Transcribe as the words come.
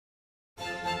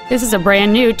This is a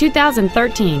brand new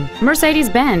 2013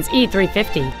 Mercedes-Benz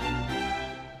E350.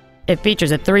 It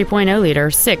features a 3.0-liter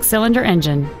six-cylinder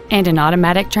engine and an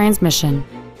automatic transmission.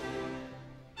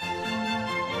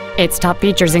 Its top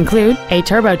features include a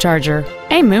turbocharger,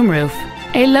 a moonroof,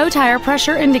 a low tire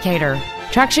pressure indicator,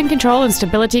 traction control and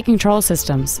stability control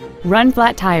systems,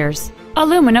 run-flat tires,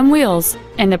 aluminum wheels,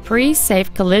 and the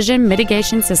pre-safe collision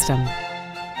mitigation system.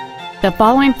 The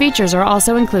following features are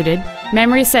also included: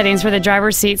 memory settings for the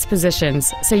driver's seat's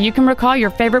positions, so you can recall your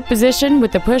favorite position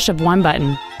with the push of one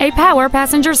button, a power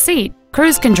passenger seat,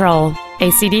 cruise control,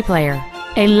 a CD player,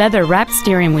 a leather-wrapped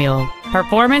steering wheel,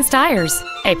 performance tires,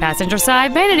 a passenger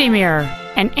side vanity mirror,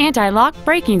 an anti-lock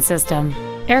braking system,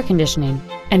 air conditioning,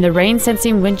 and the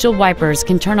rain-sensing windshield wipers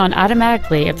can turn on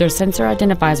automatically if their sensor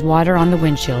identifies water on the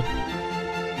windshield.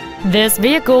 This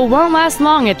vehicle won't last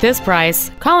long at this price.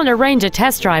 Call and arrange a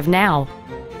test drive now.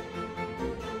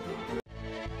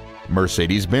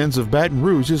 Mercedes-Benz of Baton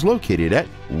Rouge is located at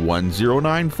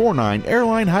 10949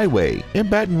 Airline Highway in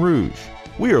Baton Rouge.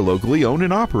 We are locally owned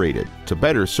and operated. To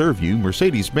better serve you,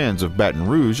 Mercedes-Benz of Baton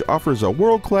Rouge offers a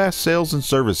world-class sales and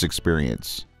service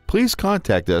experience. Please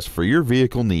contact us for your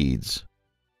vehicle needs.